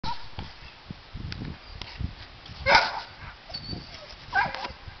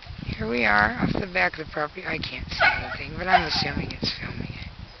Here we are off the back of the property. I can't see anything, but I'm assuming it's filming it.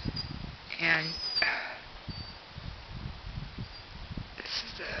 And this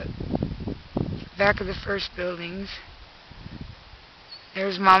is the back of the first buildings.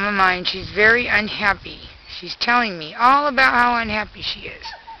 There's Mama Mine. She's very unhappy. She's telling me all about how unhappy she is.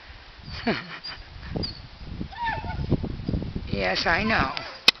 Yes, I know.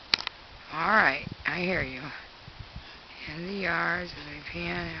 Alright, I hear you. And the yards, and the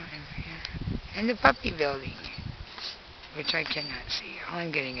piano, and the puppy building, which I cannot see. All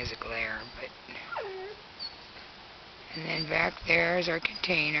I'm getting is a glare, but... And then back there is our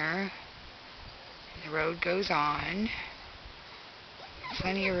container. The road goes on.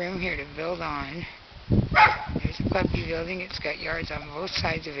 Plenty of room here to build on. There's a puppy building. It's got yards on both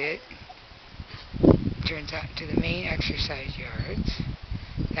sides of it. Turns out to the main exercise yards.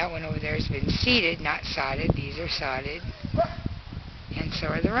 That one over there has been seeded, not sodded. These are sodded. And so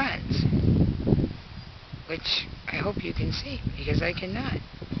are the runs. Which I hope you can see, because I cannot.